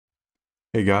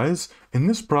Hey guys, in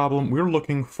this problem we're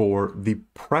looking for the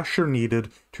pressure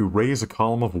needed to raise a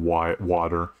column of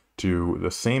water to the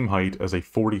same height as a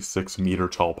 46-meter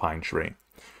tall pine tree.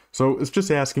 So it's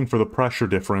just asking for the pressure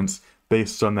difference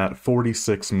based on that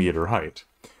 46-meter height.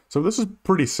 So this is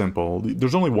pretty simple.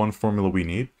 There's only one formula we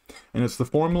need, and it's the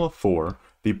formula for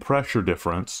the pressure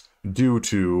difference due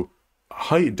to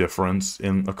height difference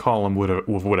in a column with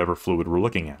whatever fluid we're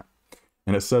looking at.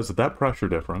 And it says that that pressure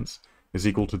difference is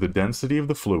equal to the density of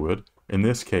the fluid, in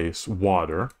this case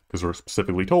water, because we're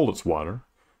specifically told it's water,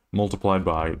 multiplied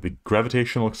by the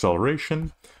gravitational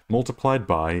acceleration, multiplied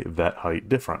by that height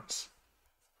difference.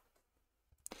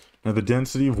 Now the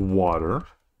density of water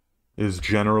is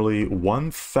generally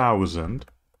 1,000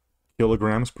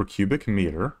 kilograms per cubic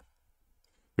meter.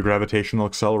 The gravitational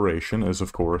acceleration is,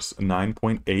 of course,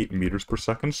 9.8 meters per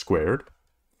second squared.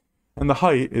 And the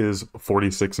height is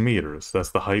 46 meters.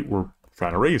 That's the height we're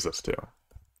trying to raise this to.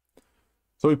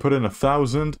 So we put in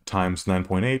 1,000 times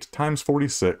 9.8 times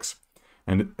 46,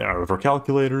 and out of our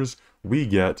calculators, we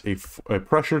get a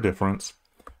pressure difference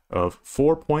of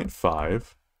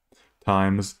 4.5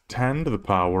 times 10 to the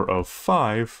power of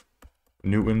 5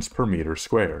 newtons per meter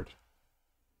squared.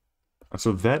 And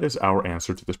so that is our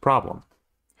answer to this problem.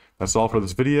 That's all for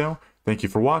this video. Thank you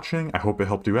for watching. I hope it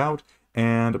helped you out,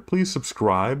 and please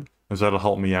subscribe, as that'll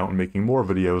help me out in making more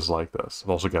videos like this. I've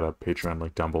also got a Patreon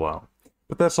link down below.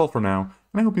 But that's all for now,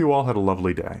 and I hope you all had a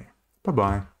lovely day.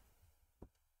 Bye-bye.